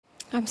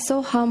I'm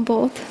so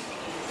humbled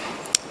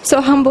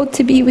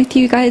to be with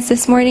you guys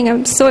this morning.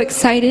 I'm so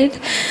excited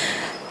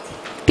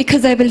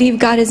because I believe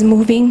God is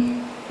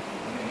moving.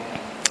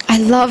 I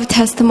love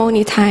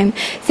testimony time.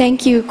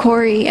 Thank you,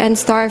 Corey and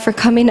Star, for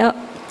coming up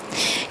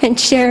and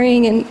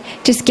sharing and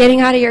just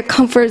getting out of your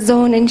comfort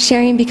zone and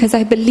sharing, because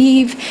I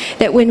believe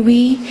that when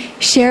we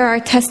share our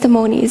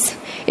testimonies,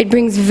 it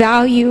brings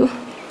value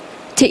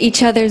to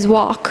each other's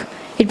walk.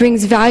 It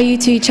brings value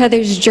to each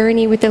other's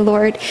journey with the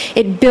Lord.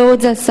 It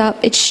builds us up.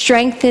 It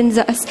strengthens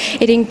us.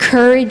 It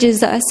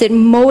encourages us. It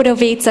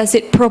motivates us.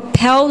 It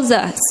propels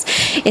us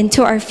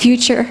into our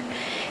future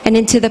and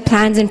into the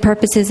plans and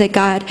purposes that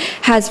God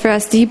has for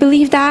us. Do you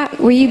believe that?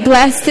 Were you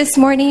blessed this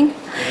morning?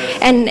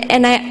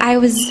 And I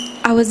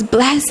was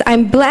blessed.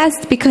 I'm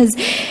blessed because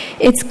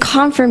it's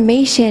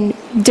confirmation,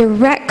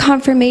 direct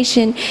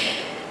confirmation.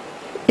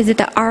 Is it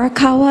the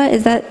Arakawa?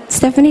 Is that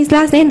Stephanie's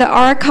last name? The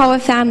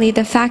Arakawa family.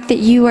 The fact that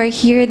you are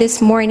here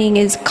this morning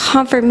is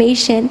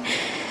confirmation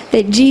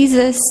that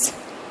Jesus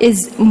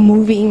is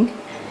moving.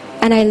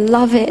 And I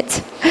love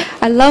it.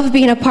 I love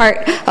being a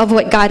part of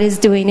what God is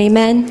doing.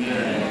 Amen?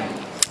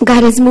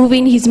 God is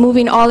moving. He's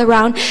moving all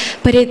around.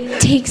 But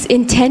it takes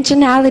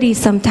intentionality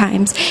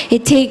sometimes.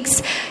 It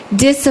takes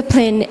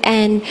discipline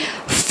and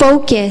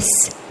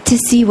focus to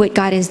see what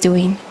God is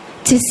doing,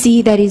 to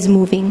see that He's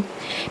moving.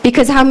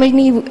 Because how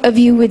many of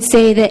you would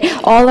say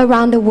that all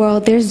around the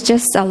world there's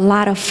just a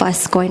lot of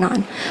fuss going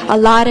on, a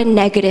lot of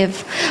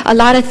negative, a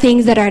lot of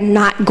things that are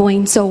not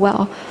going so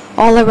well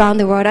all around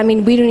the world? I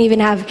mean, we don't even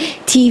have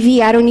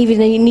TV. I don't even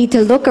need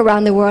to look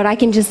around the world. I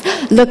can just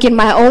look in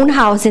my own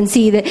house and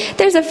see that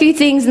there's a few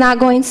things not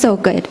going so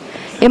good.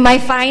 In my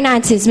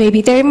finances,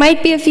 maybe there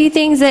might be a few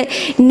things that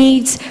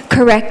needs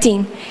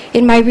correcting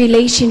in my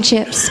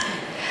relationships.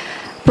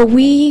 But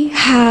we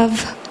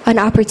have an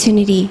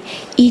opportunity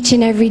each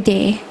and every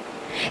day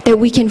that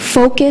we can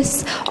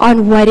focus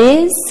on what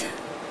is,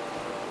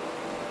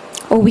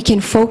 or we can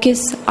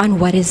focus on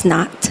what is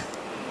not.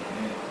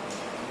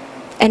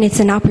 And it's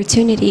an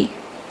opportunity.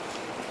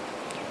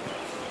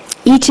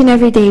 Each and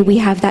every day we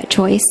have that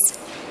choice.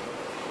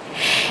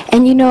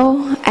 And you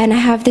know, and I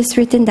have this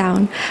written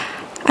down,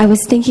 I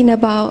was thinking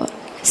about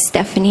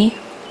Stephanie.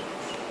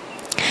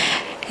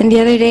 And the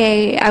other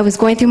day I was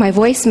going through my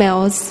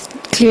voicemails,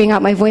 clearing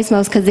out my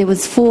voicemails because it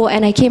was full,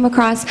 and I came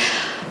across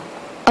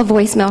a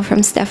voicemail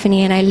from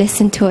Stephanie, and I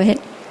listened to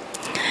it.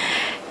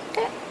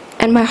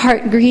 And my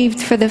heart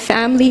grieved for the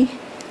family.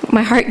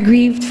 My heart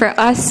grieved for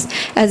us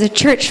as a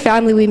church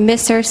family. We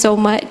miss her so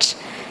much.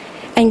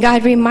 And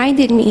God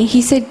reminded me,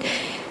 He said,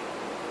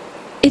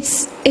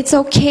 it's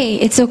okay.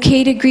 It's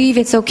okay to grieve.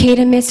 It's okay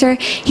to miss her.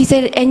 He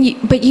said,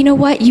 but you know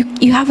what?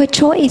 You have a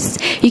choice.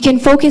 You can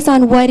focus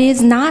on what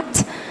is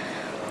not,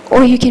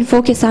 or you can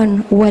focus on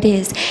what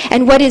is.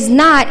 And what is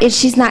not is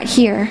she's not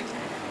here.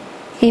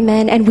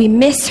 Amen. And we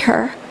miss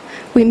her.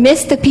 We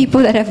miss the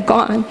people that have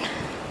gone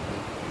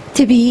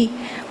to be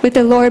with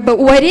the Lord. But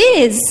what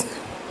is,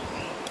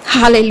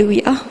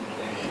 hallelujah,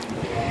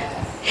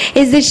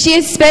 is that she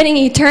is spending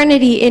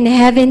eternity in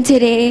heaven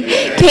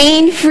today,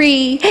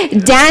 pain-free,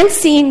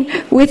 dancing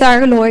with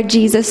our Lord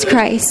Jesus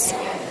Christ.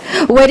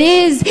 What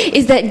is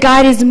that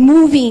God is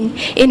moving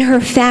in her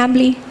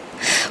family.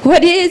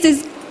 What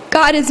is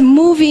God is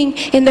moving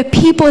in the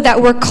people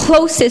that were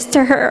closest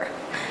to her.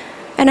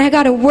 And I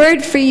got a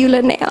word for you,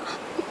 Linnea,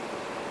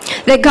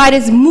 that God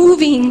is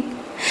moving.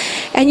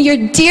 And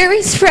your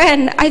dearest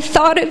friend, I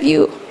thought of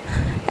you,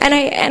 and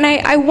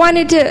I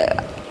wanted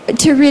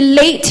to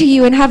relate to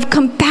you and have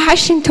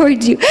compassion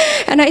towards you.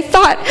 And I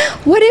thought,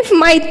 what if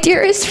my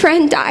dearest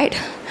friend died?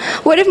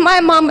 What if my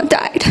mama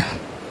died?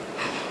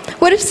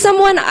 What if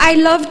someone I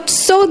loved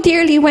so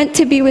dearly went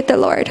to be with the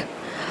Lord?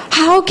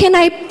 How can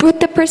I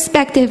put the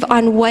perspective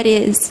on what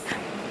is?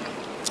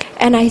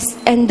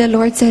 And the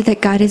Lord said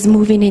that God is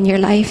moving in your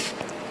life.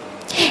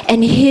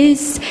 And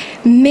His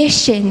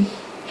mission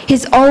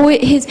has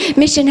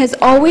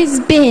always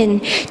been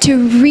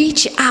to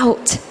reach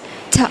out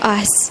to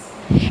us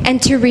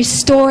and to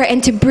restore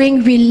and to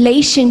bring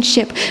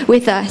relationship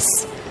with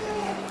us.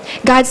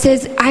 God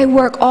says, I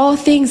work all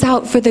things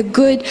out for the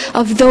good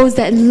of those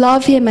that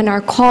love Him and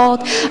are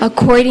called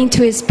according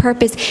to His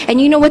purpose.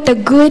 And you know what the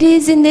good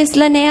is in this,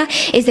 Linnea?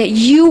 Is that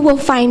you will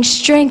find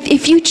strength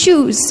if you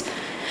choose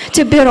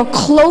to build a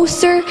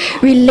closer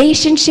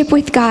relationship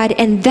with God.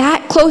 And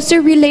that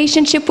closer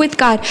relationship with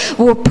God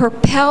will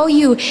propel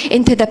you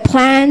into the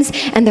plans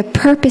and the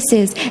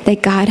purposes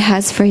that God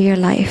has for your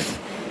life.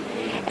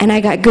 And I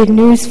got good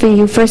news for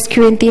you. 1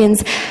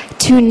 Corinthians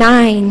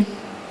 2:9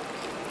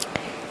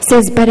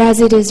 says, but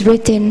as it is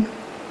written,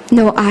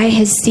 no eye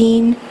has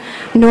seen,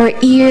 nor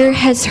ear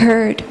has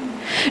heard,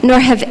 nor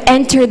have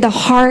entered the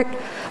heart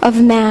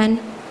of man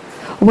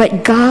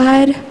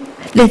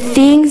the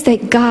things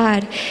that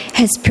God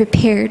has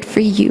prepared for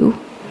you,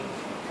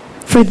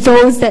 for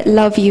those that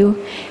love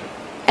you.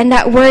 And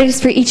that word is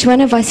for each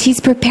one of us. He's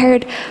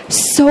prepared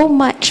so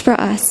much for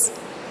us,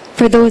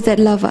 for those that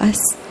love us.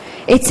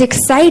 It's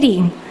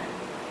exciting.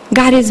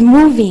 God is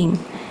moving.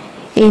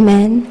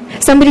 Amen.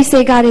 Somebody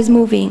say, God is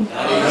moving.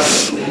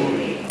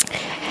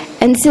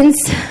 And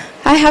since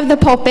I have the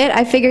pulpit,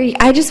 I figured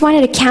I just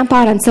wanted to camp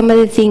out on some of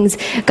the things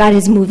God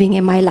is moving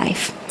in my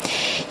life.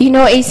 You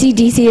know,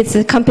 AC/DC, it's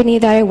a company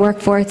that I work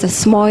for. It's a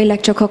small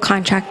electrical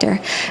contractor.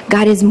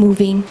 God is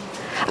moving.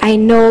 I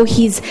know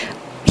He's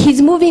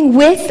moving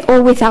with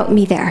or without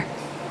me there.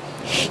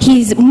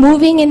 He's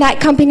moving in that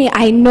company.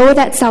 I know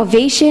that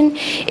salvation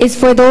is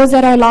for those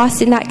that are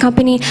lost in that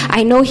company.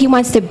 I know He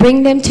wants to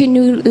bring them to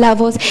new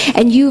levels.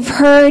 And you've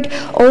heard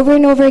over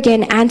and over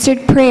again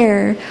answered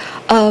prayer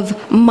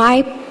of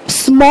my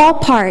small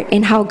part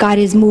in how God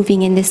is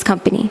moving in this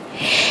company.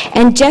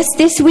 And just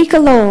this week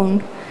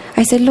alone,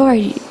 I said,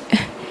 Lord,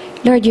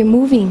 you're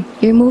moving.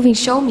 You're moving.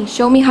 Show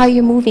me how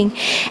you're moving.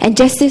 And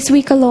just this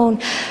week alone,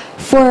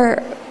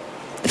 for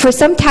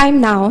some time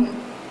now,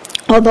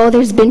 although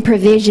there's been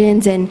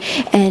provisions and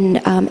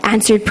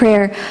answered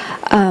prayer,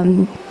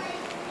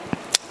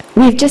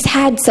 we've just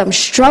had some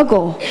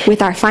struggle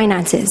with our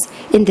finances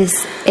in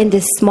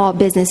this small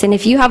business. And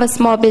if you have a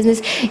small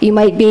business, you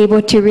might be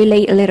able to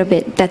relate a little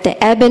bit that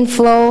the ebb and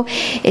flow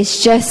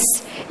is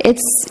just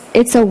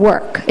it's a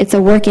work. It's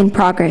a work in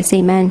progress.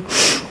 Amen.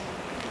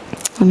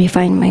 Let me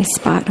find my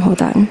spot.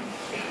 Hold on.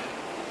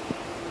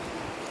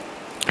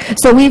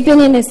 So we've been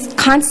in this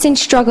constant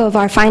struggle of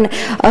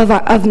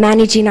of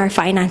managing our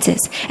finances.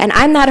 And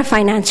I'm not a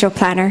financial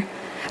planner.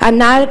 I'm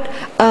not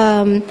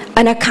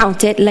an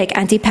accountant like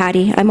Auntie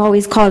Patty. I'm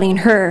always calling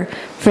her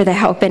for the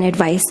help and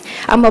advice.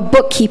 I'm a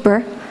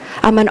bookkeeper.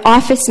 I'm an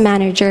office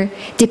manager,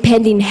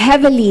 depending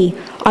heavily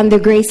on the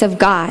grace of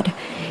God,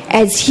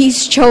 as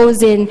He's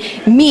chosen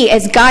me,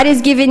 as God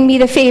has given me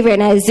the favor,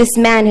 and as this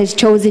man has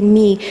chosen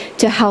me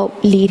to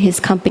help lead his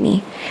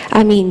company.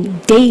 I mean,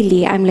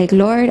 daily, I'm like,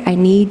 Lord, I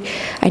need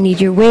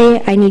your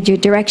way, I need your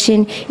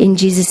direction, in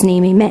Jesus'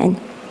 name, amen.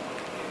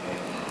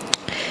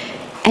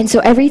 And so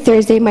every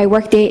Thursday, my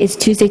work day is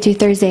Tuesday to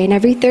Thursday, and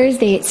every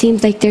Thursday it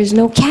seems like there's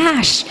no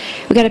cash.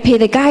 We got to pay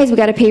the guys, we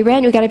got to pay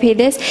rent, we got to pay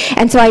this.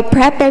 And so I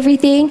prep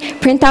everything,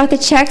 print out the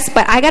checks,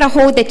 but I got to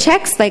hold the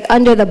checks like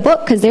under the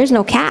book because there's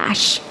no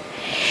cash.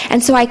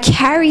 And so I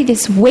carry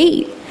this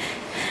weight,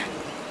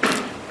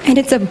 and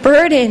it's a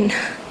burden.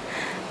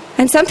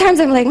 And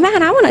sometimes I'm like,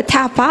 man, I want to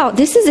tap out.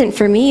 This isn't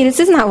for me. This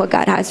is not what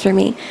God has for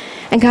me.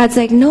 And God's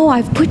like, no,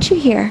 I've put you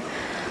here.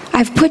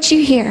 I've put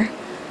you here.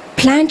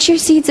 Plant your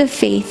seeds of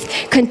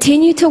faith.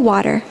 Continue to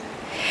water.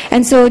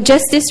 And so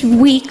just this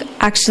week,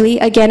 actually,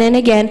 again and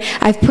again,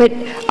 I've put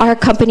our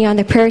company on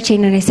the prayer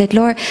chain, and I said,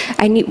 Lord,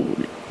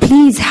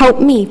 please help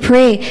me,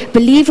 pray.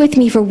 Believe with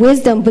me for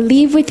wisdom.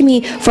 Believe with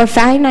me for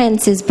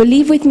finances.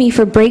 Believe with me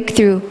for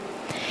breakthrough.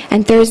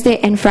 And Thursday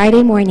and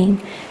Friday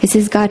morning, this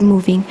is God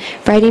moving.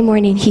 Friday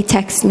morning, he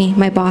texts me,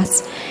 my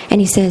boss,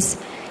 and he says,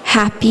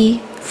 Happy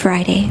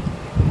Friday.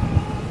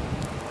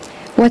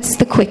 What's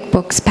the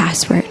QuickBooks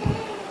password?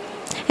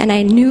 And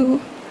I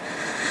knew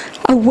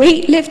a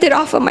weight lifted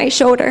off of my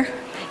shoulder.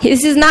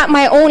 This is not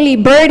my only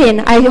burden.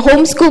 I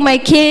homeschool my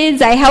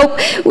kids. I help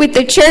with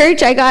the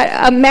church. I got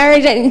a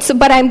marriage,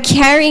 but I'm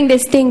carrying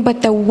this thing.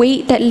 But the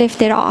weight that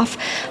lifted off,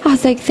 I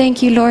was like,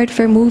 thank you, Lord,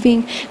 for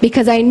moving.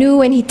 Because I knew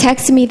when he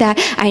texted me that,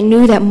 I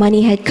knew that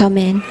money had come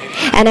in.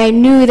 And I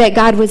knew that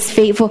God was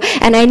faithful.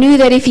 And I knew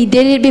that if he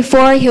did it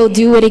before, he'll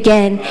do it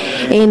again.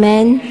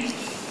 Amen.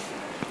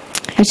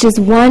 It's just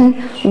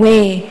one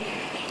way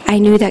I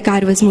knew that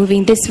God was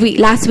moving.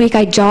 Last week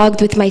I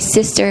jogged with my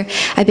sister.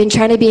 I've been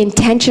trying to be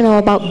intentional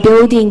about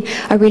building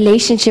a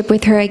relationship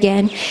with her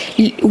again,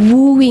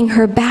 wooing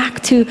her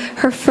back to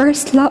her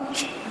first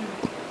love.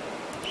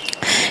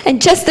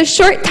 And just the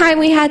short time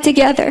we had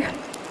together,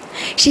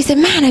 she said,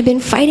 man, I've been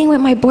fighting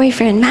with my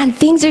boyfriend. Man,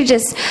 things are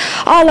just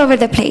all over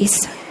the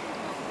place.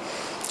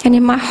 And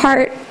in my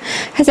heart,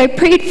 as I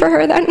prayed for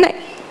her that night,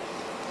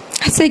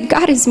 I said,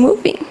 God is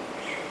moving.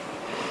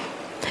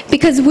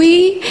 Because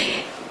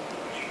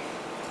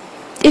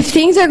if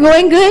things are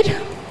going good,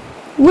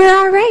 we're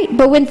all right.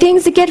 But when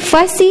things get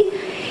fussy,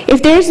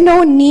 if there's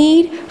no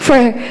need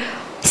for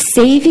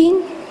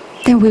saving,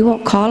 then we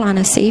won't call on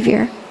a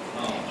Savior.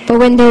 But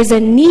when there's a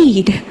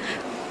need,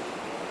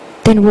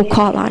 then we'll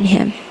call on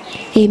him.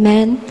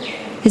 Amen?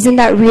 Isn't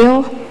that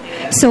real?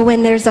 So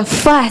when there's a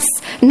fuss,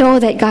 know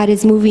that God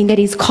is moving, that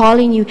he's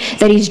calling you,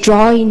 that he's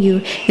drawing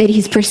you, that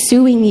he's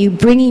pursuing you,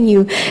 bringing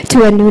you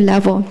to a new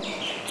level.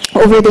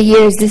 Over the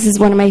years, this is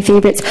one of my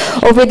favorites.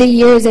 Over the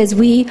years, as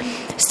we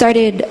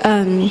started,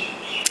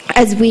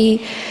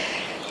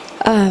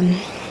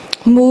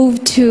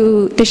 moved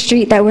to the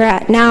street that we're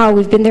at now,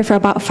 we've been there for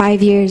about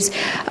 5 years.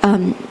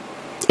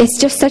 It's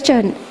just such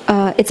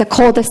it's a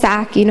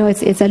cul-de-sac,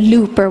 it's a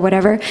loop or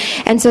whatever.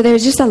 And so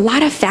there's just a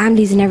lot of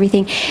families and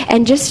everything.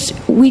 And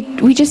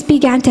we just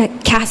began to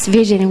cast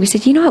vision, and we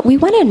said, you know what, we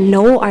want to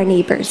know our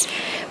neighbors.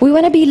 We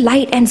want to be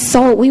light and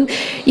salt.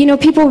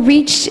 People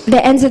reach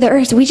the ends of the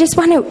earth. We just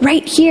want to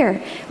right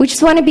here. We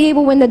just want to be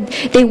able, when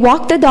they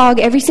walk the dog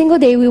every single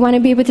day, we want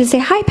to be able to say,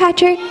 hi,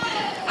 Patrick,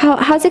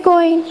 how's it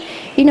going?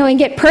 And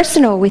get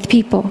personal with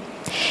people.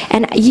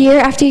 And year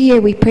after year,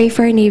 we pray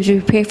for our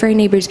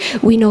neighbors.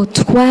 We know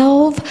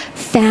 12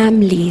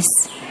 families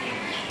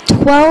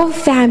 12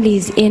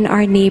 families in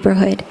our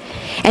neighborhood.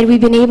 And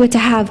we've been able to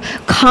have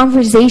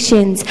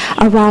conversations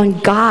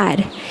around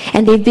God.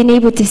 And they've been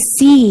able to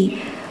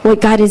see what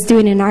God is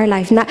doing in our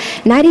life.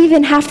 Not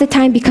even half the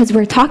time because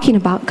we're talking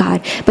about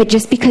God, but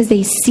just because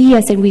they see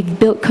us and we've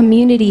built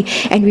community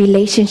and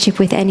relationship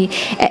with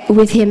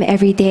Him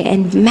every day.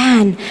 And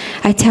man,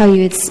 I tell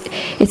you,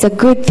 it's a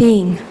good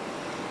thing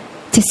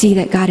to see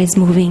that God is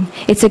moving.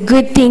 It's a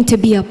good thing to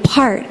be a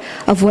part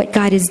of what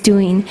God is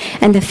doing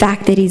and the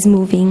fact that He's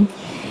moving.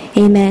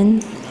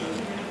 Amen.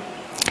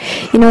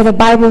 You know, the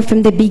Bible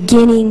from the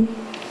beginning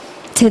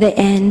to the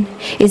end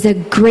is a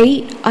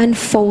great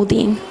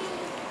unfolding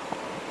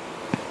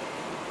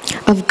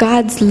of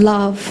God's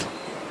love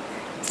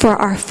for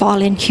our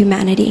fallen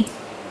humanity.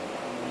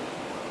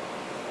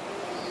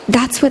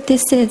 That's what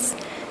this is.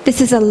 This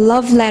is a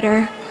love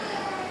letter.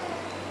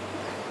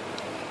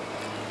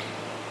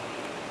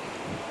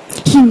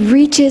 He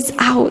reaches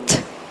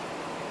out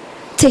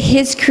to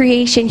His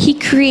creation. He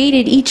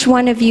created each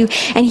one of you,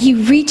 and He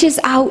reaches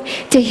out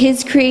to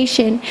His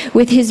creation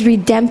with His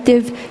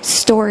redemptive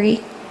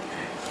story,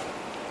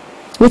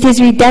 with His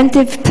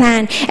redemptive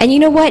plan. And you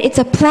know what? It's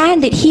a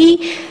plan that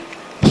He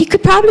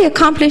could probably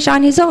accomplish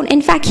on His own.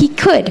 In fact, He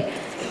could.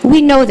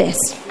 We know this.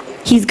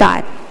 He's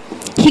God.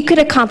 He could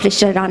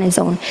accomplish it on His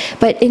own.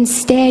 But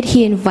instead,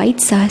 He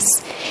invites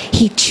us.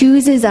 He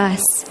chooses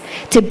us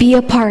to be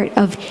a part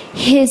of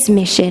His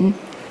mission.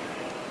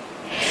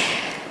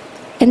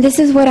 And this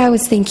is what I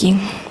was thinking.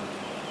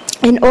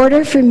 In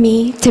order for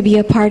me to be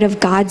a part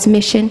of God's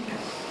mission,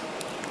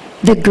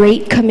 the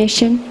Great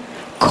Commission,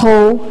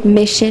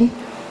 co-mission,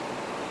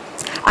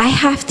 I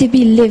have to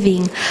be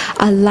living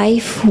a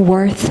life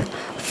worth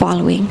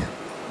following.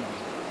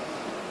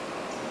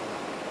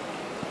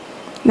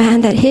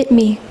 Man, that hit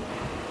me.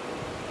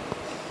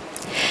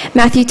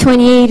 Matthew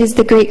 28 is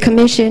the Great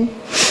Commission.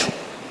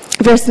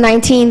 Verse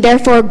 19,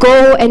 therefore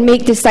go and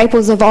make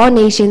disciples of all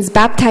nations,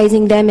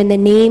 baptizing them in the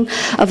name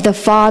of the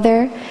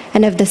Father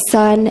and of the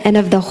Son and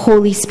of the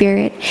Holy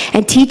Spirit,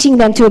 and teaching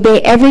them to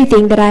obey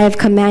everything that I have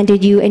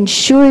commanded you, and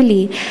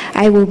surely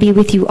I will be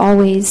with you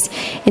always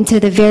until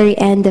the very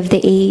end of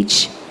the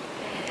age.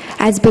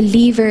 As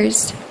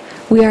believers,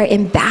 we are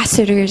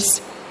ambassadors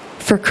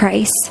for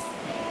Christ.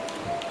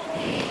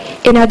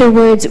 In other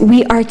words,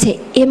 we are to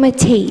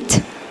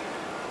imitate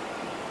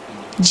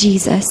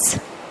Jesus.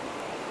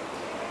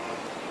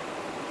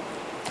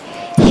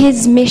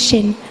 His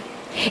mission.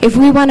 If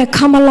we want to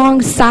come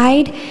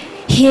alongside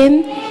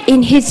Him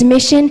in His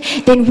mission,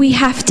 then we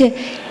have to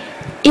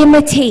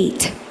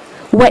imitate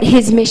what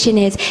His mission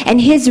is. And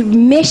His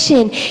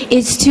mission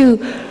is to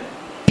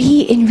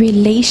be in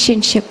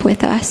relationship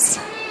with us.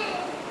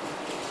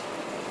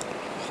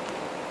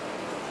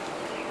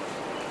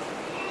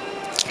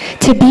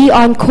 To be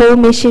on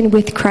co-mission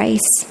with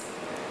Christ.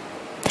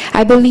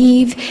 I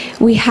believe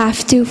we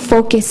have to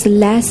focus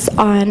less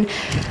on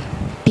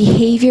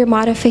behavior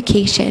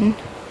modification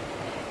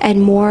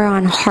and more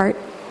on heart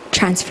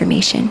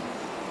transformation.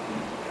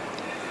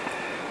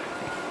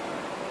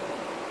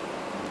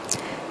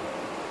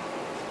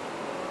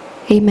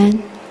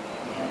 Amen.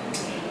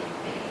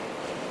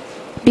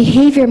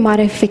 Behavior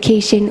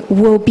modification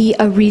will be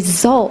a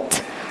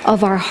result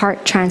of our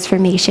heart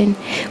transformation.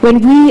 When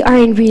we are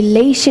in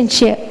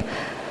relationship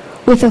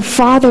with a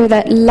Father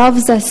that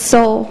loves us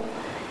so,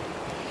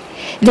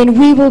 then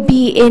we will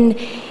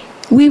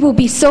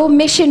be so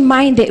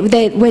mission-minded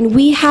that when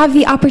we have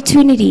the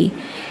opportunity,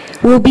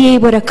 we'll be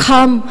able to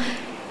come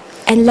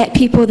and let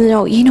people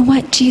know, you know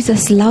what?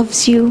 Jesus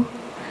loves you.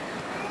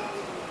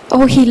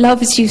 Oh, He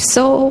loves you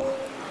so.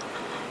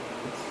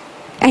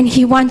 And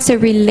He wants a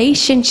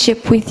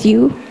relationship with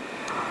you.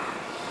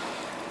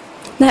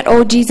 Not,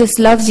 oh, Jesus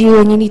loves you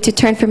and you need to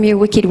turn from your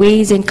wicked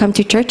ways and come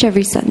to church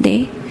every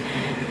Sunday.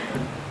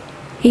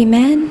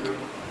 Amen.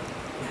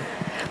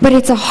 But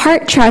it's a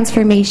heart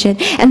transformation.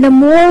 And the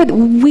more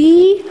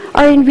we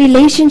are in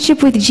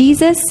relationship with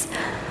Jesus,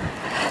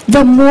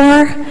 the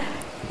more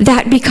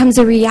that becomes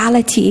a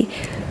reality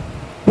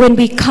when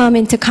we come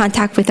into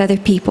contact with other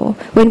people,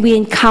 when we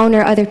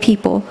encounter other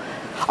people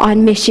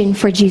on mission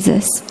for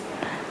Jesus.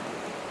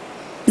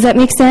 Does that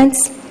make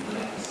sense?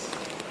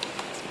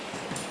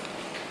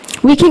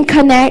 We can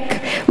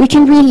connect, we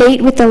can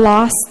relate with the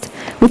lost,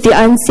 with the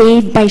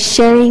unsaved by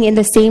sharing in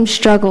the same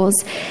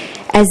struggles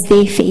as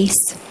they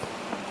face.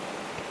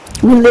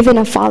 We live in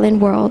a fallen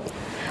world.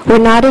 We're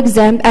not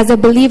exempt, as a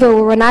believer,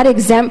 we're not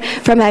exempt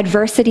from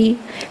adversity,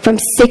 from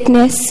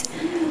sickness.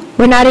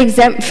 We're not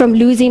exempt from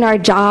losing our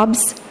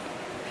jobs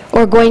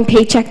or going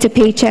paycheck to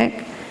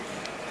paycheck.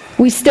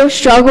 We still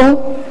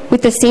struggle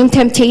with the same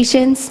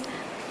temptations.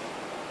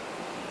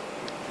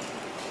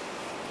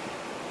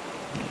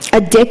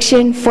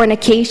 Addiction,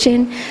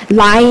 fornication,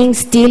 lying,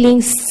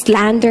 stealing,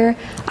 slander,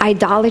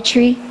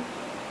 idolatry.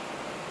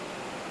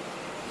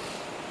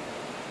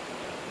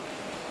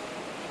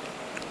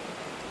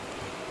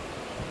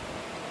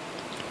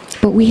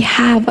 But we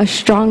have a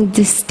strong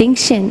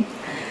distinction.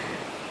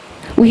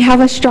 We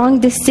have a strong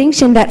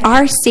distinction that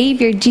our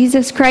Savior,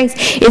 Jesus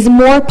Christ, is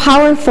more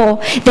powerful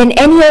than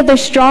any of the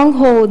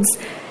strongholds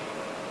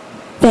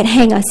that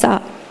hang us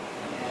up.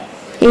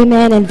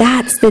 Amen. And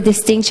that's the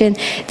distinction.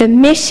 The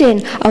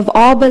mission of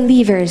all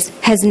believers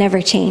has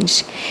never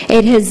changed.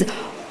 It has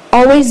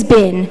always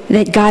been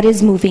that God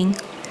is moving,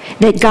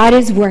 that God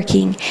is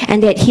working,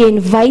 and that He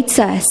invites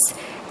us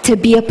to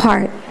be a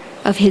part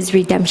of His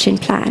redemption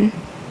plan.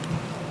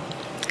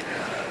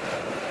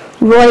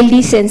 Roy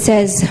Leeson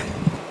says,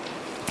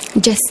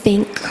 just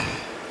think,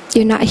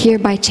 you're not here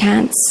by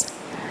chance,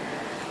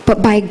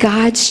 but by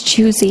God's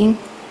choosing.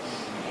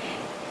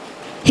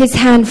 His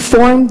hand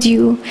formed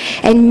you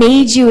and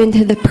made you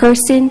into the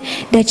person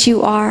that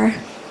you are.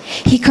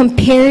 He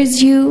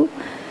compares you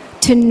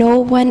to no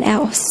one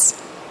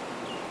else.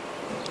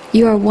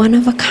 You are one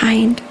of a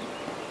kind.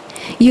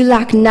 You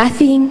lack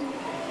nothing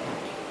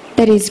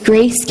that His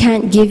grace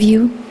can't give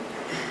you.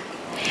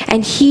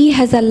 And He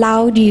has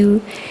allowed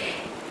you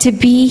to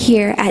be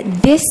here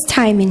at this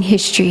time in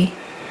history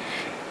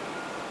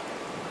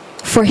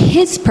for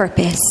His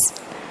purpose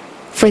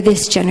for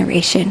this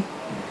generation,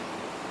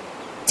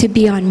 to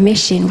be on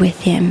mission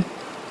with Him.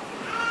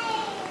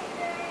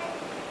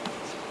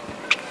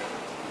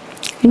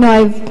 You know,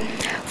 I've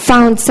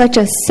found such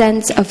a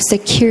sense of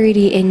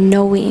security in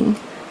knowing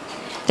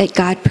that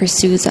God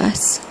pursues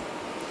us.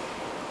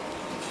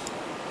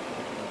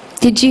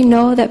 Did you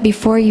know that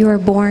before you were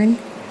born,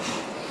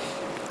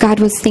 God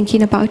was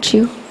thinking about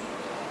you?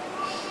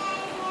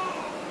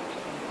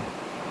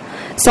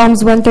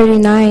 Psalms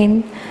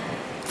 139,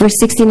 verse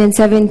 16 and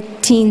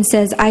 17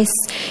 says,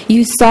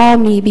 you saw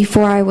me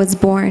before I was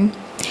born.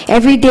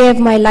 Every day of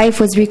my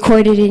life was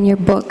recorded in your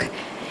book.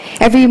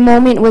 Every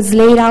moment was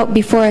laid out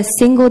before a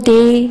single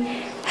day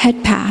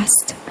had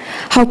passed.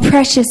 How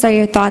precious are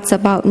your thoughts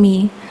about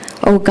me,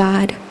 O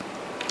God.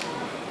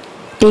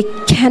 They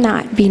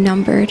cannot be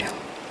numbered.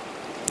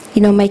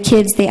 You know, my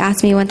kids, they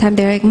asked me one time,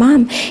 they're like,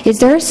 Mom, is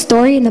there a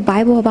story in the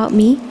Bible about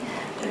me?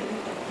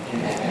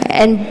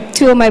 And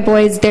two of my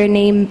boys, their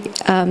name,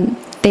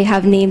 they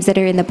have names that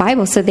are in the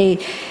Bible, so they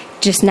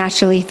just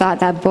naturally thought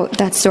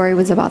that story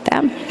was about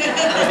them.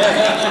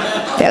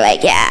 They're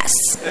like, yes.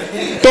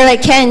 They're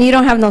like, Ken, you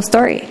don't have no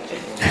story.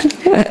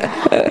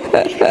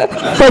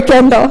 For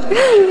Kendall.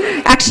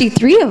 Actually,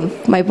 three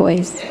of my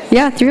boys.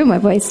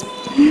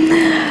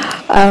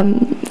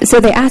 So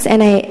they asked,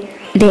 and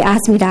they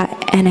asked me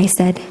that, and I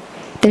said,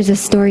 there's a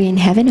story in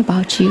heaven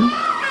about you.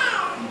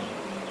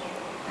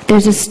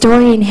 There's a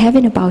story in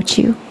heaven about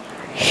you.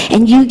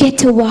 And you get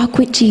to walk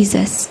with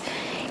Jesus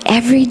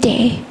every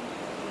day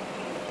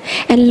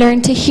and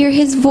learn to hear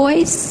His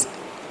voice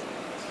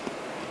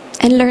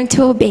and learn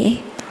to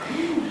obey.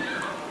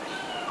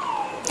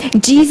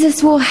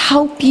 Jesus will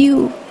help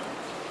you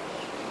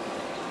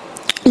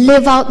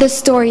live out the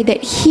story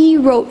that He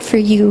wrote for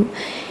you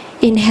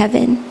in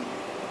heaven.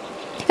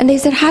 And they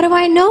said, how do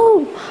I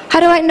know? How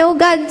do I know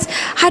God's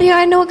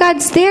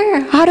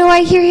there? How do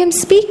I hear Him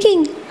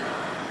speaking?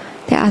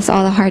 They asked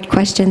all the hard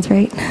questions,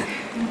 right?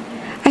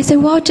 I said,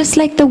 well, just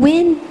like the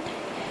wind.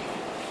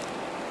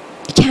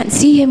 You can't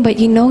see Him, but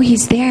you know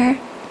He's there.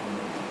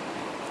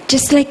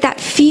 Just like that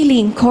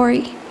feeling,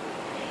 Corey.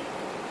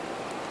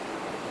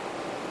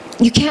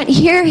 You can't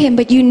hear Him,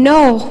 but you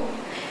know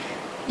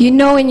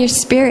in your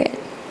spirit.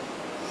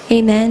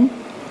 Amen.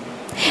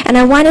 And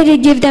I wanted to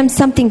give them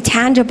something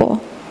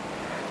tangible.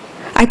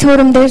 I told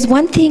them there's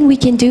one thing we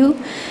can do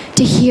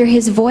to hear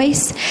His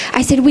voice.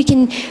 I said we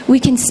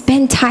can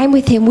spend time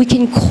with Him. We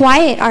can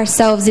quiet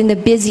ourselves in the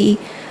busy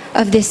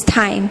of this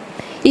time.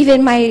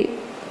 Even my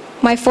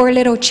 4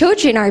 little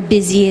children are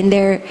busy in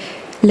their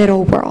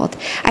little world.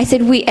 I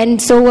said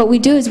so what we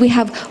do is we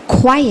have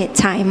quiet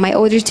time. My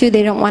older 2,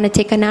 they don't want to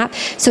take a nap,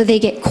 so they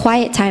get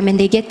quiet time, and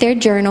they get their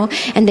journal,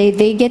 and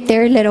they get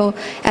their little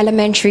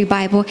elementary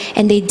Bible,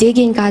 and they dig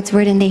in God's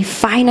Word, and they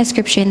find a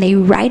scripture, and they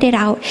write it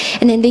out,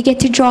 and then they get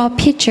to draw a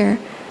picture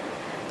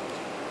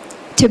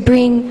to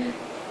bring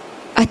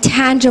a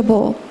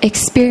tangible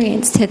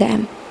experience to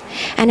them.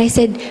 And I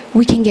said,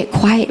 we can get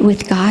quiet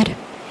with God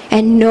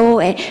and know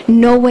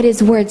what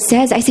His Word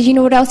says. I said, you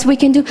know what else we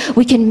can do?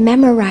 We can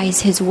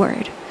memorize His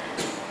Word.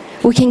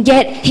 We can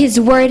get His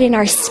Word in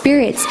our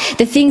spirits.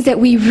 The things that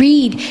we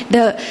read,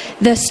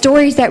 the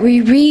stories that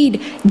we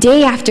read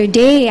day after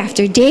day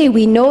after day.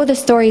 We know the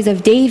stories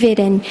of David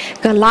and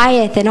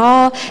Goliath and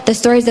all the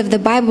stories of the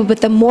Bible,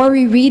 but the more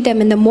we read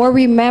them and the more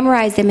we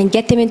memorize them and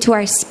get them into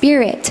our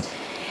spirit,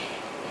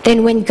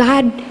 then when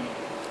God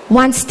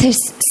wants to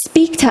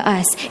speak to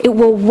us, it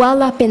will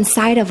well up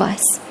inside of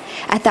us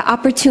at the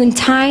opportune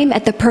time,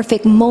 at the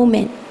perfect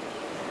moment.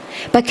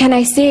 But can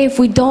I say, if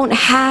we don't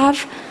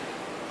have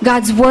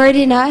God's Word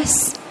in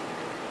us,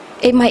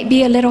 it might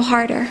be a little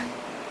harder.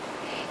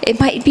 It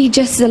might be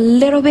just a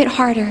little bit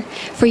harder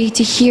for you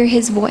to hear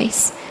His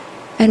voice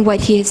and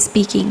what He is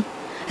speaking.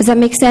 Does that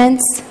make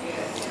sense?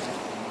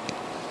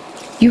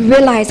 You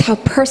realize how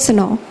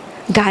personal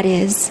God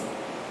is.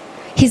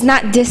 He's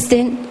not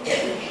distant.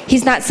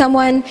 He's not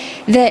someone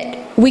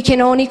that we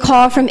can only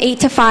call from 8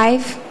 to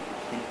 5.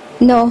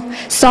 No.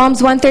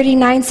 Psalms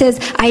 139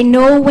 says, I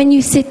know when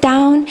you sit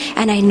down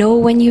and I know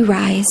when you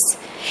rise.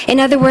 In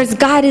other words,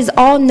 God is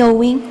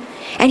all-knowing,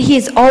 And he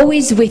is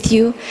always with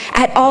you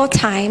at all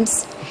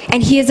times.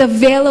 And he is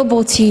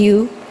available to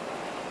you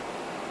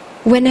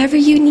whenever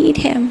you need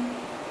him.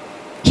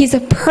 He's a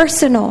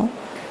personal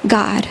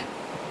God.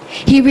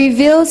 He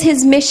reveals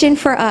his mission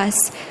for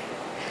us.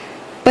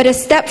 But a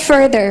step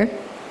further,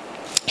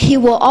 he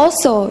will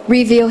also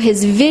reveal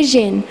his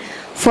vision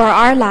for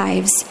our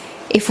lives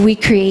if we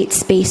create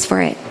space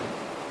for it.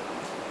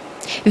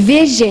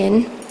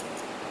 Vision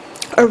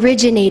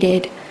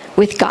originated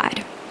with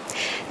God.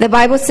 The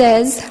Bible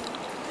says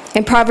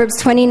in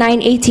Proverbs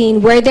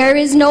 29:18, where there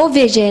is no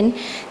vision,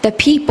 the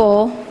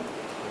people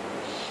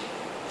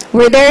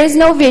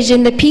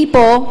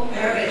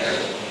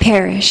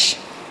perish.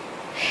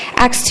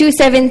 Acts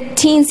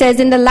 2:17 says,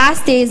 in the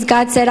last days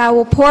God said, I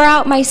will pour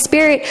out my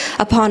spirit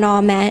upon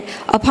all men,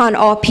 upon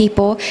all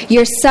people.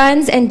 Your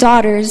sons and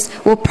daughters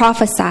will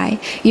prophesy.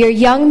 Your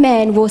young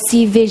men will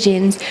see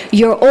visions.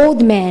 Your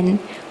old men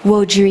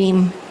will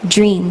dream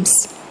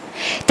dreams.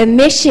 The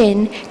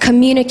mission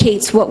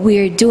communicates what we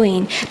are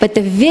doing, but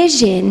the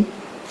vision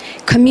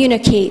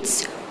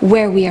communicates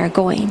where we are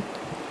going.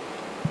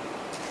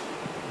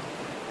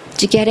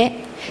 Did you get it?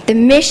 The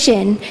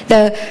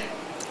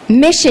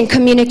mission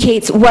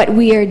communicates what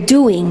we are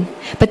doing,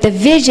 but the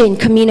vision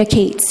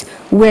communicates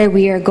where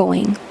we are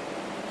going.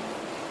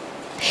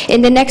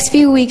 In the next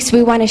few weeks,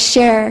 we want to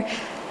share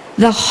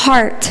the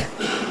heart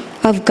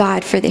of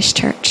God for this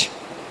church.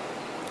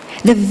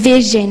 The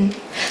vision,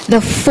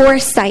 the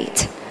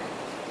foresight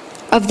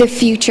of the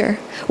future,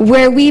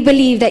 where we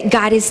believe that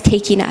God is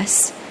taking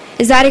us.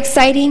 Is that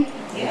exciting?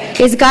 Yes.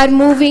 Is God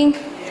moving?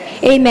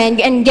 Yes. Amen.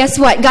 And guess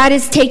what? God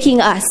is taking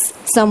us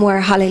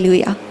somewhere.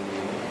 Hallelujah.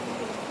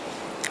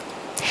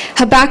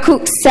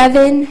 Habakkuk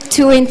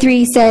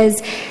 7:2-3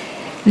 says,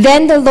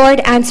 then the Lord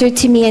answered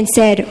to me and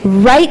said,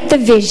 write the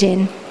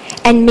vision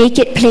and make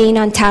it plain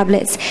on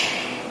tablets,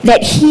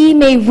 that he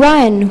may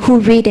run who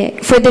read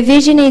it. For the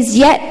vision is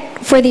yet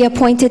for the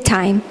appointed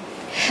time,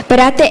 but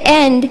at the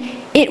end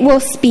it will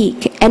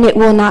speak and it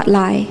will not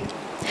lie.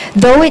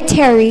 Though it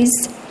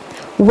tarries,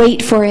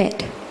 wait for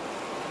it,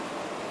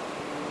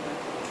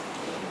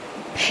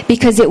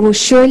 because it will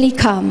surely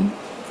come,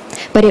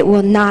 but it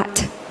will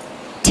not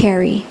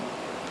tarry.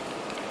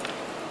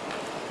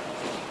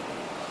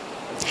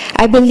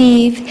 I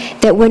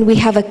believe that when we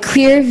have a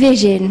clear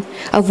vision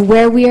of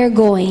where we are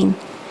going,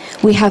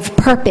 we have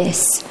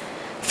purpose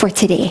for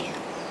today.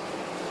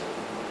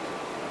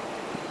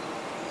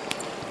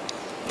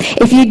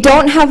 If you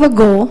don't have a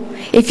goal,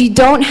 if you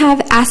don't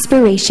have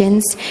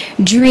aspirations,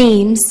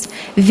 dreams,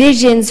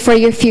 visions for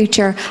your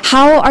future,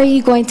 how are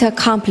you going to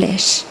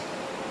accomplish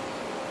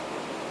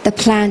the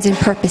plans and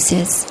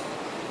purposes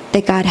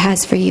that God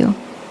has for you?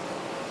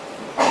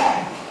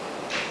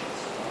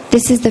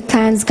 This is the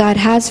plans God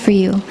has for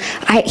you.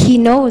 He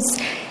knows.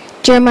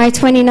 Jeremiah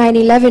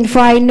 29:11, for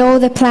I know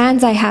the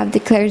plans I have,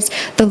 declares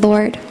the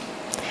Lord.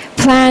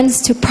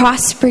 Plans to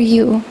prosper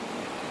you.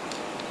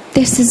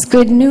 This is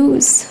good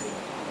news.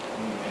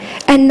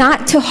 And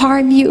not to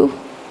harm you.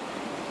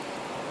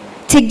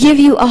 To give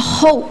you a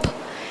hope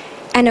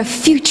and a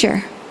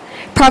future.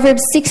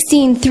 Proverbs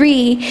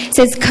 16:3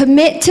 says,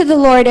 commit to the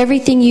Lord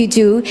everything you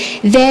do,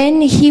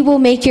 then he will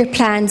make your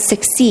plans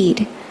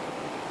succeed.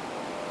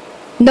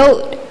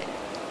 Note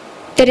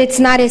that it's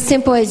not as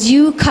simple as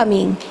you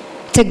coming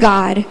to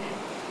God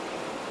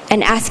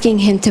and asking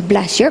him to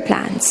bless your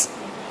plans.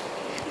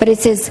 But it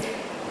says,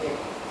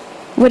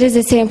 what does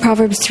it say in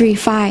Proverbs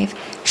 3:5?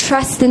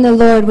 Trust in the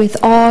Lord with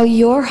all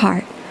your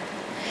heart.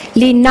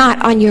 Lean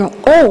not on your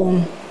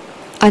own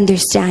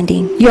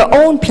understanding, your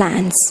own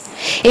plans.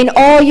 In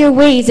all your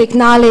ways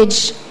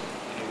acknowledge,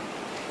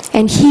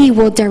 and he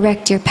will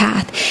direct your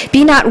path.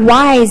 Be not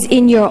wise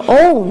in your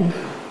own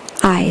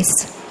eyes.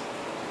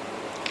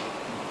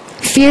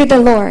 Fear the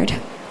Lord.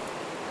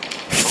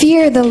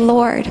 Fear the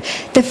Lord.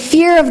 The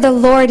fear of the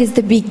Lord is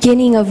the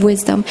beginning of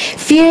wisdom.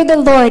 Fear the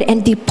Lord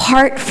and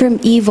depart from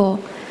evil.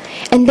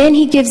 And then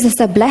he gives us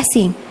a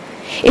blessing.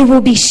 It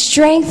will be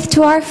strength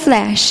to our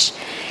flesh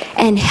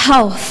and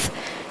health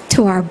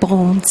to our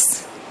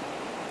bones.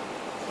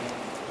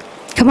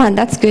 Come on,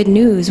 that's good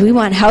news. We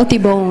want healthy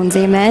bones,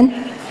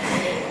 amen?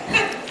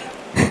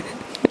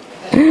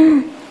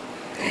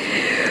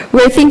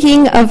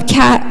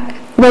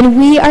 When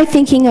we are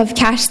thinking of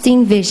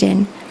casting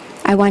vision,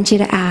 I want you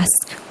to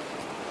ask,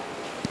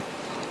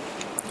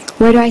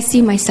 where do I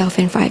see myself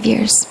in 5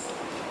 years?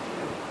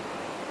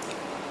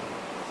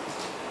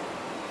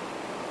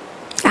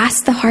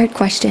 Ask the hard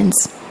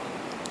questions.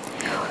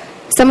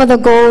 Some of the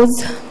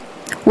goals,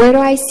 where do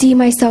I see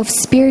myself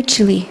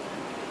spiritually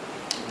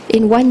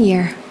in 1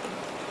 year?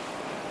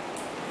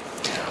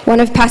 One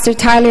of Pastor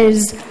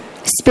Tyler's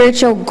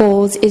spiritual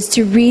goals is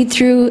to read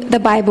through the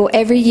Bible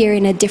every year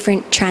in a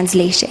different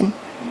translation.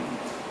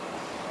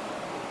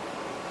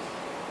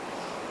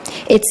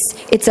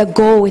 It's a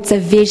goal, it's a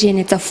vision,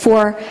 it's a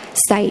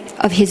foresight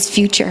of his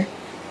future.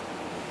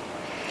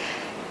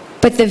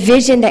 But the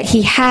vision that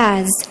he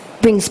has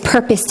brings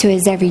purpose to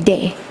his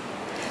everyday.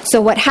 So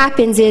what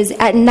happens is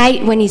at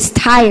night when he's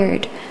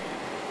tired,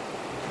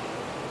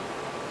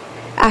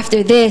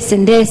 after this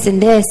and this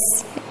and this,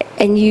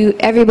 and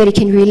everybody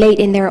can relate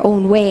in their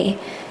own way.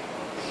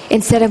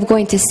 Instead of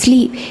going to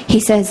sleep, he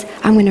says,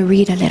 I'm going to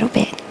read a little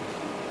bit.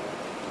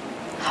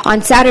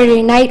 On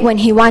Saturday night, when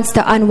he wants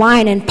to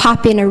unwind and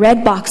pop in a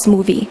Redbox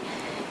movie,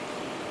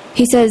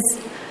 he says,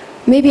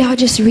 maybe I'll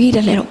just read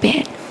a little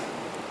bit.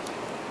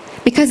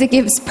 Because it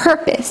gives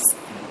purpose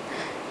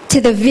to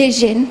the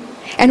vision.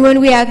 And when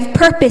we have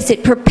purpose,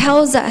 it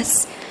propels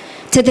us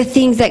to the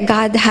things that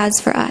God has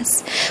for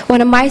us.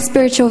 One of my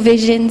spiritual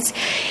visions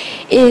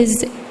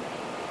is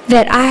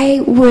that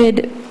I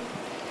would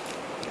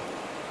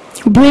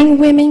bring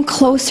women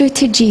closer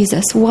to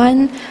Jesus,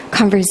 one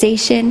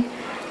conversation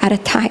at a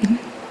time.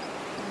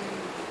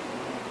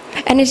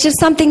 And it's just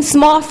something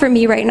small for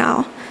me right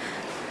now.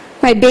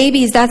 My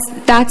babies,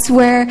 that's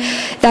where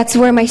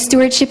my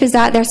stewardship is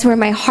at. That's where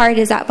my heart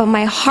is at. But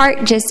my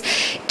heart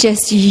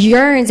just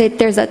yearns.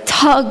 There's a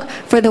tug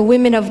for the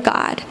women of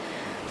God,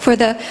 for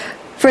the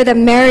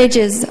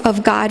marriages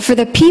of God, for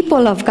the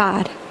people of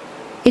God.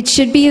 It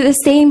should be the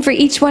same for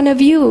each one of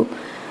you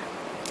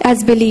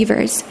as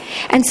believers.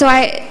 And so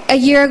a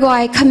year ago,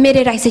 I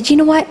committed. I said, you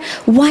know what?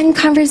 One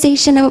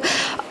conversation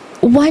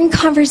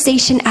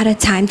at a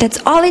time. That's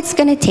all it's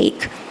going to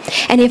take.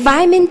 And if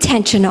I'm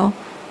intentional,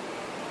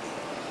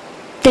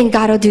 then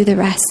God will do the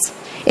rest.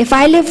 If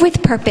I live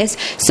with purpose,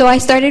 so I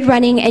started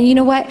running, and you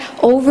know what?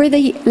 Over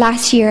the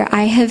last year,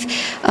 I have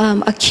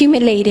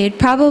accumulated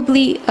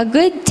probably a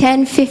good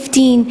 10,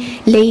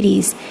 15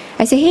 ladies.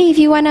 I say, hey, if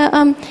you want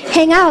to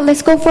hang out,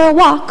 let's go for a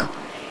walk.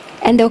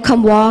 And they'll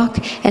come walk,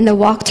 and the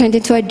walk turned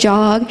into a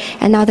jog,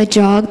 and now the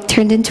jog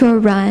turned into a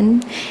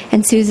run.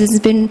 And Susan's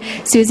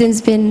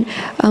been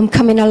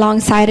coming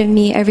alongside of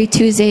me every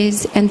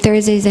Tuesdays and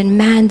Thursdays, and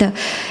man,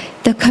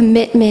 the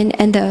commitment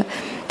and the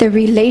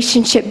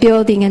relationship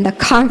building and the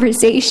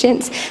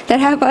conversations that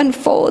have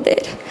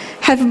unfolded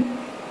have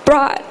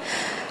brought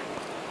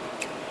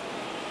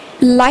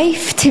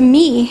life to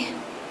me.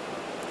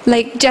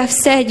 Like Jeff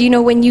said,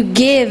 when you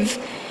give,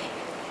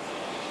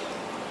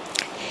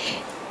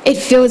 it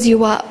fills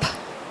you up.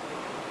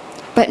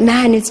 But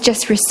man, it's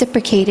just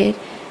reciprocated.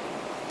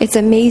 It's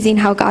amazing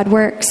how God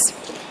works.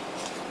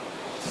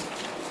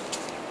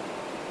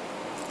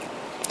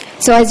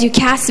 So as you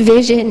cast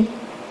vision,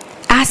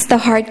 ask the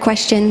hard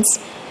questions.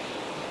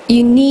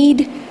 You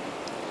need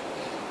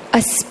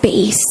a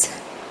space.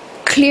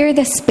 Clear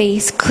the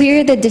space.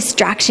 Clear the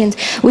distractions.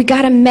 We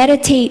got to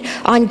meditate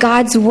on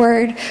God's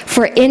word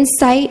for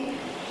insight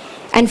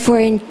and for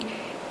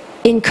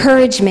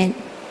encouragement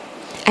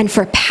and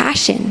for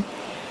passion.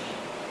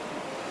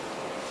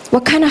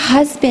 What kind of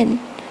husband,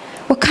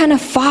 what kind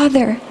of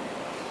father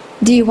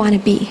do you want to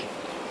be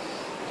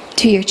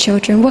to your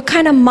children? What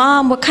kind of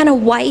mom, what kind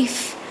of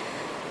wife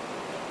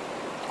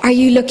are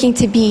you looking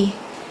to be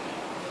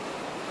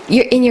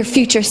in your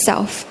future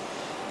self?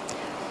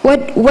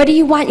 What do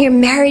you want your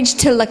marriage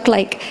to look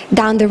like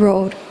down the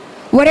road?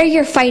 What are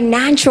your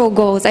financial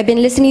goals? I've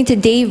been listening to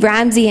Dave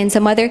Ramsey and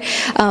some other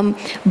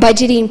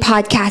budgeting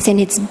podcasts, and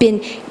it's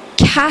been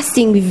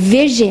casting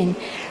vision.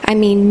 I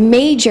mean,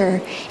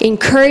 major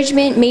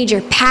encouragement,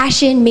 major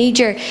passion,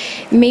 major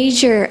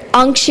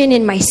unction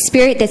in my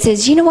spirit that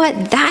says, you know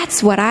what?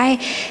 That's what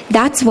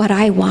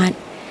I want.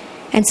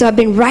 And so I've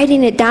been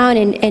writing it down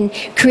and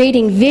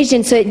creating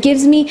vision, so it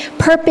gives me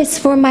purpose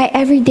for my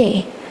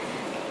everyday.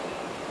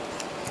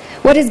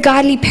 What does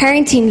godly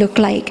parenting look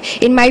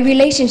like in my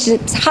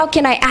relationships? How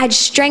can I add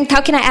strength?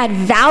 How can I add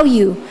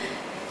value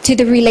to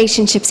the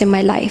relationships in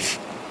my life?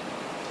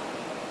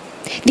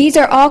 These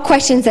are all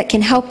questions that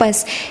can help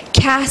us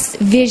cast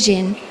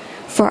vision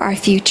for our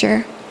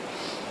future.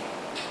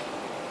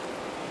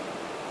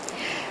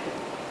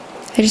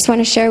 I just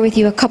want to share with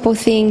you a couple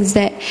things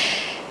that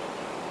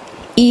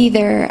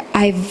either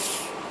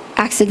I've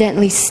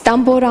accidentally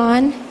stumbled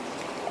on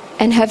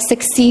and have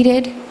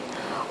succeeded,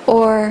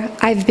 or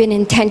I've been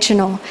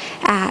intentional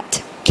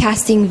at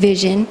casting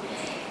vision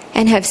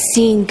and have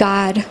seen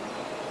God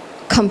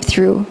come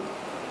through.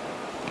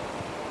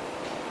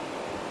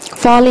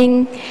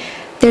 Falling,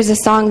 there's a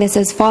song that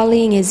says,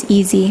 falling is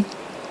easy,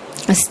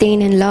 a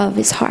stain in love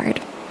is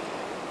hard.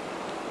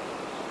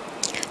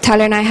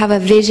 Tyler and I have a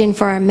vision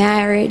for our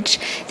marriage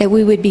that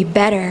we would be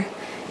better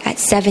at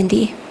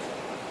 70.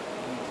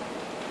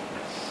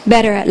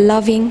 Better at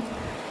loving,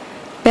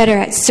 better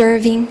at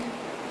serving,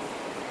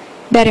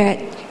 better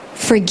at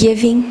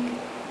forgiving,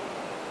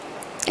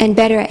 and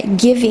better at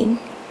giving.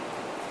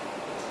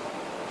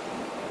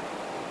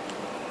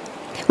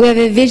 We have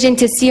a vision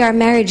to see our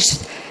marriage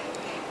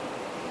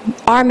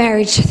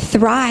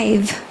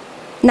thrive,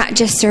 not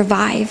just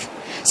survive,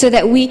 so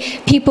that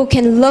people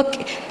can look,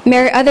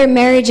 other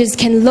marriages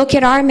can look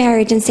at our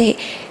marriage and say,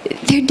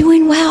 they're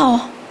doing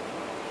well.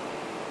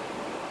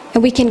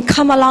 And we can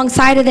come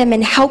alongside of them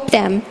and help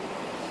them.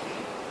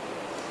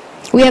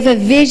 We have a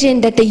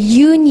vision that the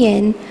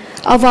union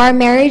of our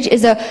marriage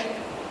is a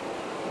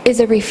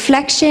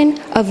reflection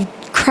of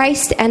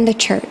Christ and the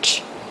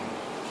church.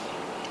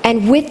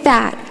 And with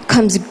that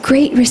comes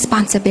great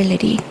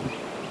responsibility.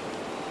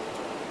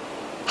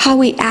 How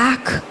we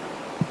act,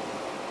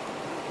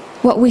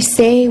 what we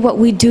say, what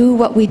we do,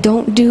 what we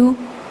don't do,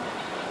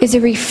 is a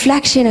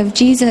reflection of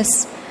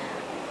Jesus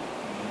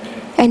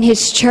and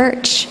his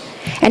church.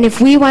 And if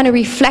we want to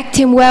reflect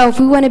him well, if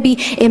we want to be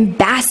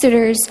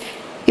ambassadors,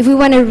 if we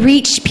want to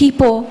reach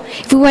people,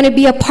 if we want to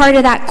be a part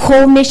of that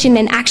co-mission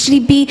and actually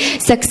be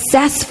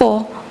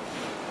successful,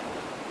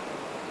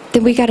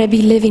 then we got to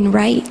be living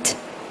right.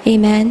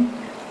 Amen.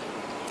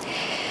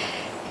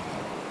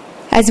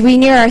 As we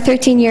near our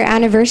 13-year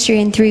anniversary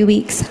in 3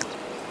 weeks,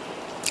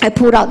 I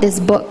pulled out this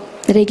book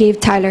that I gave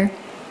Tyler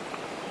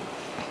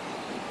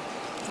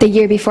the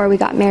year before we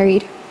got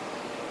married.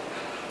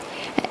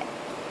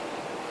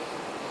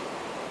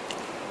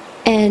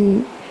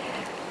 And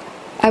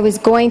I was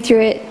going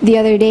through it the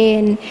other day,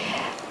 and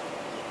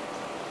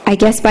I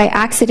guess by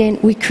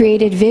accident we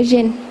created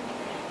Vision.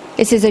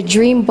 This is a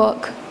dream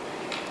book.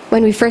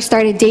 When we first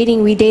started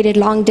dating, we dated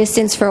long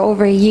distance for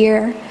over a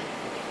year.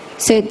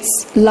 So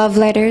it's love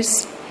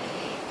letters,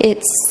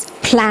 it's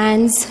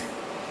plans,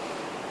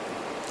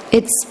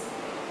 it's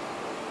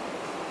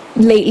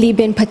lately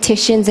been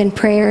petitions and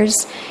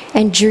prayers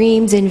and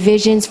dreams and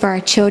visions for our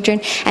children.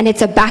 And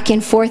it's a back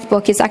and forth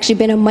book. It's actually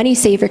been a money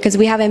saver because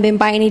we haven't been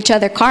buying each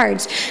other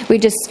cards. We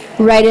just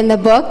write in the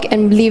book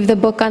and leave the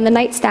book on the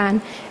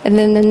nightstand. And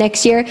then the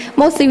next year,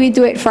 mostly we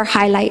do it for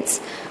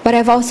highlights. But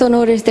I've also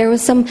noticed there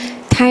was some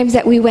times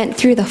that we went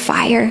through the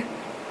fire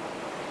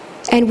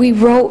and we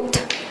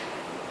wrote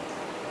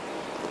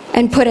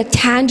and put a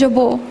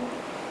tangible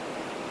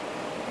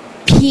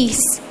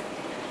piece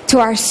to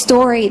our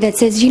story that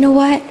says, you know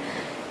what?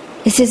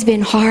 This has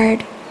been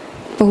hard,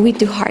 but we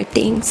do hard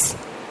things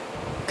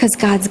because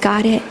God's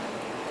got it.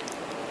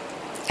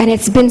 And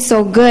it's been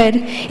so good.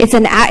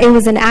 It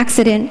was an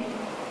accident.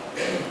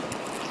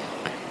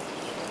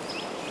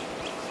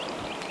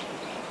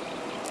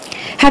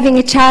 Having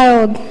a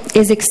child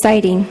is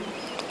exciting,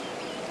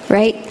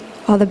 right?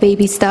 All the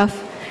baby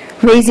stuff.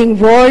 Raising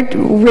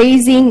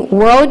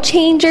world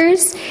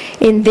changers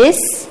in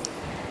this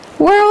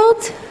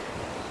world,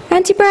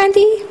 Auntie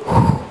Brandy.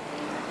 Whew.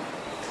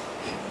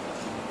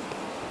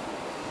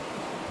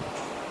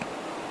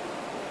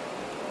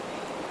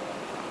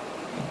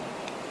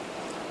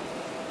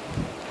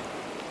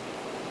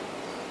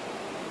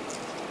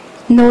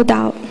 No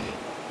doubt.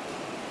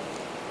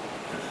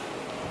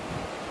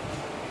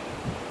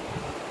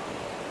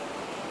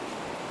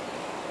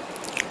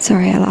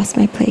 Sorry, I lost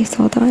my place.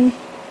 Hold on.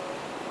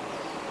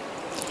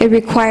 It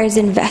requires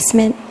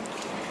investment.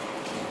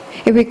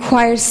 It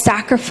requires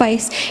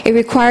sacrifice. It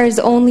requires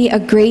only a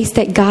grace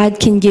that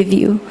God can give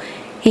you.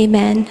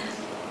 Amen.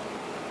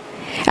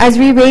 As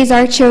we raise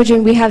our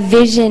children, we have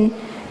vision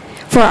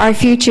for our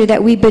future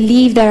that we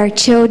believe that our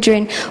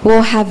children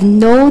will have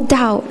no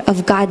doubt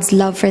of God's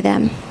love for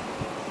them.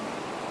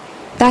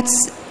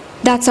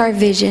 That's our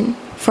vision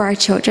for our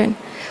children.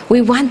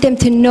 We want them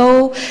to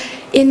know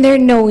in their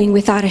knowing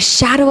without a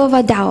shadow of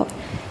a doubt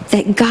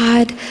that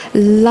God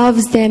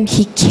loves them,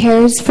 he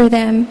cares for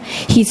them,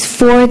 he's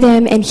for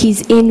them, and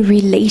he's in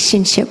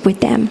relationship with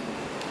them.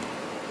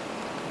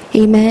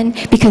 Amen?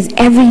 Because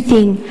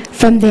everything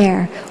from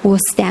there will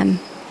stem.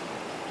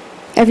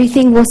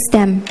 Everything will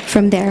stem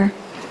from there.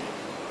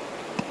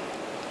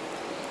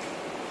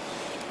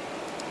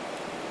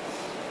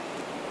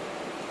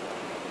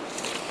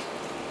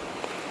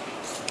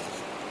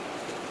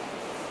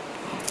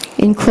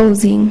 In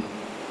closing,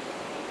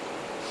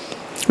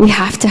 we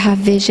have to have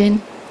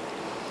vision.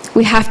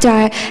 We have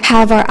to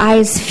have our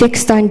eyes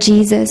fixed on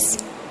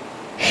Jesus.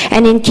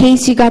 And in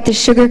case you got the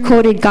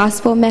sugar-coated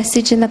gospel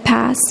message in the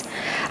past,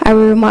 I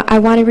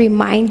want to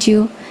remind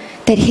you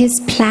that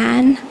his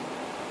plan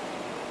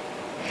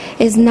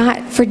is not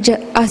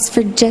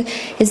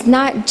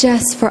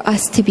just for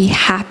us to be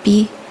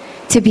happy,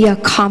 to be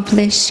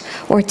accomplished,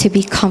 or to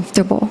be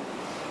comfortable.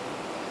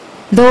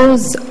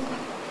 Those,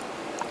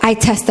 I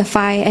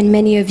testify, and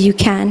many of you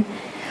can,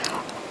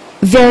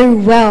 very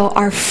well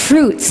are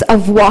fruits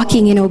of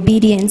walking in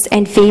obedience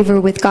and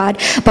favor with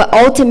God. But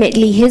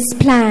ultimately, his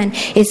plan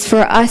is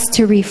for us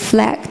to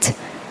reflect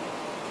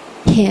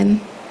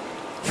him,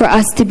 for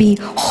us to be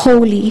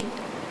holy,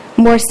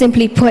 more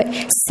simply put,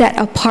 set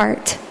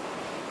apart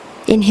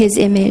in his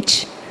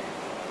image.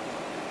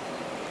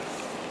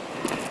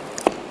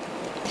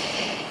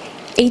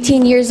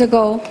 18 years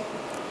ago,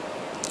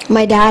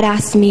 my dad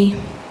asked me,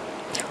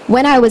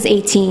 when I was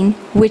 18,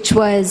 which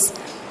was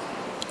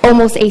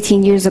almost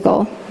 18 years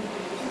ago.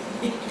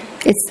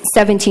 It's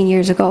 17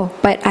 years ago,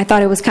 but I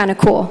thought it was kind of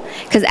cool.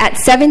 Because at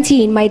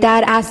 17, my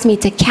dad asked me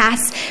to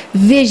cast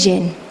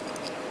vision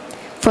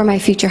for my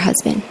future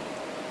husband.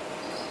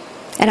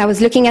 And I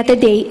was looking at the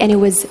date, and it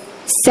was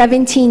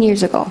 17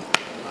 years ago.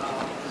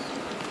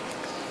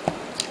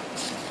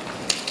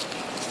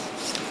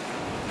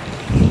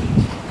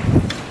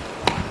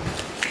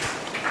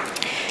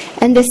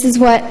 And this is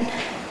what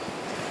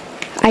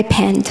I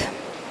penned.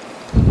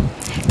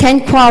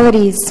 10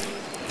 qualities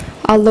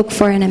I'll look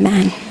for in a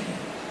man.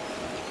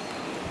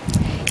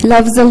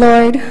 Loves the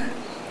Lord,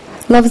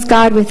 loves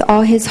God with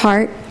all his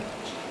heart,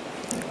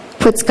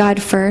 puts God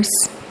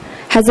first,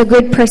 has a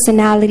good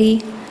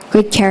personality,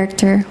 good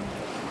character,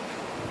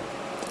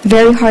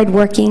 very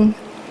hardworking,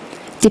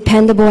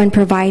 dependable and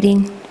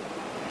providing,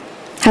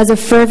 has a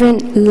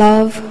fervent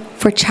love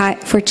for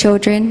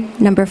children,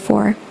 number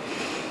 4.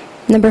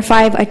 Number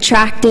 5,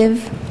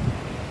 attractive,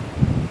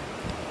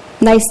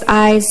 nice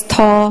eyes,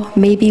 tall,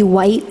 maybe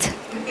white.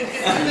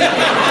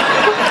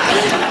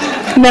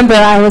 Remember,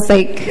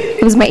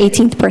 it was my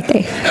 18th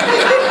birthday.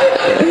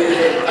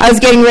 I was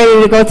getting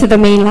ready to go to the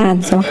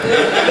mainland, so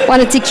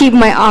wanted to keep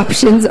my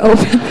options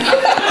open.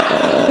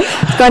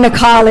 Going to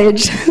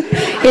college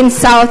in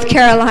South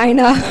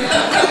Carolina.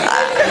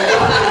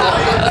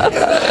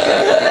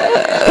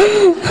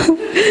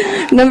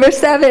 Number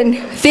 7,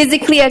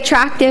 physically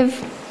attractive,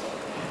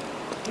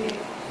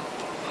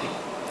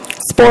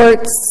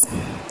 sports,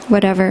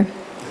 whatever.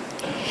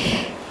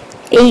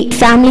 8,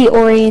 family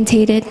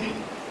orientated.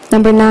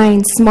 Number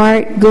 9,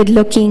 smart, good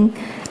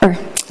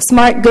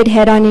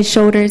head on his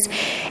shoulders,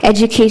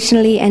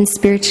 educationally and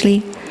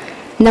spiritually.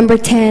 Number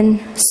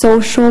 10,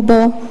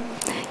 sociable,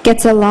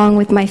 gets along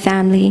with my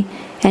family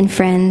and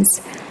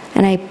friends.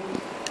 And I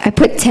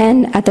put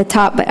 10 at the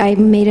top, but I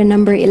made a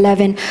number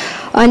 11,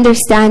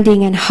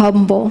 understanding and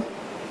humble,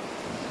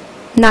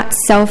 not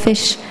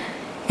selfish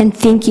and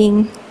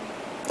thinking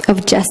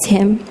of just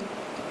him.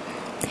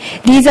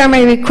 These are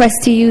my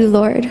requests to you,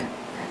 Lord.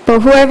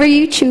 But whoever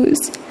you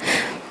choose,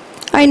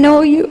 I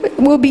know you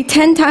will be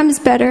 10 times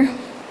better.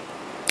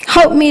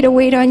 Help me to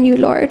wait on you,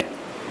 Lord.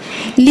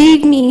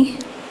 Lead me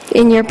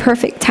in your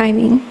perfect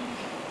timing.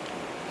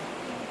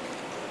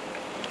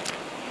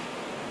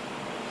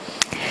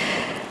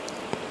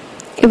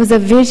 It was a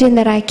vision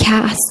that I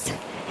cast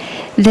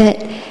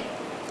that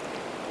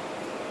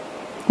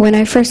when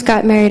I first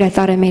got married, I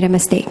thought I made a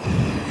mistake.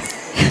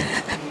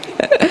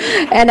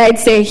 And I'd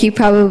say he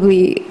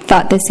probably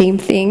thought the same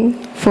thing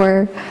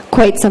for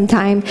quite some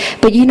time.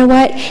 But you know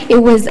what?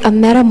 It was a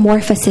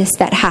metamorphosis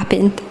that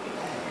happened.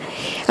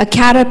 A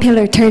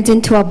caterpillar turns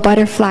into a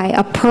butterfly.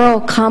 A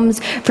pearl comes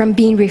from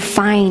being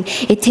refined.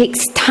 It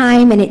takes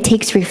time and it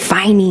takes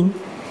refining.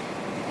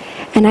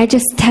 And I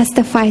just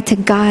testify to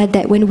God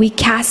that when we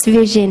cast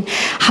vision,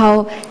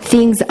 how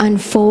things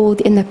unfold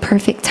in the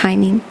perfect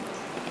timing.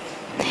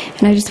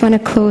 And I just want to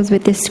close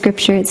with this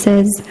scripture. It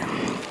says,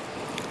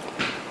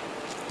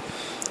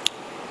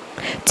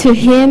 to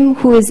him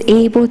who is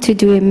able to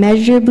do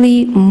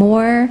immeasurably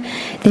more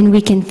than we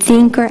can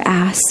think or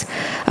ask,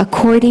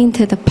 according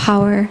to the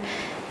power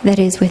that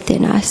is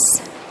within us.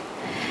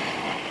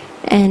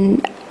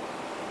 And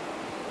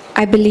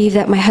I believe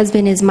that my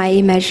husband is my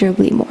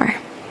immeasurably more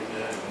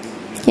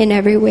in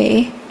every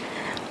way.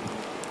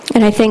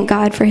 And I thank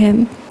God for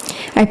him.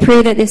 I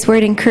pray that this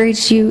word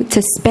encouraged you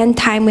to spend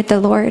time with the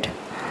Lord,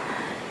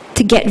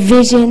 to get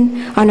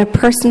vision on a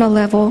personal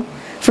level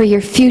for your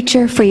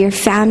future, for your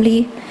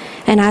family,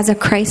 and as a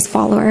Christ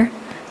follower.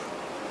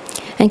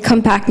 And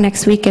come back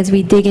next week as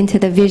we dig into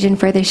the vision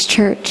for this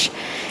church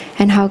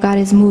and how God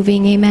is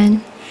moving.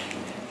 Amen.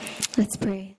 Let's pray.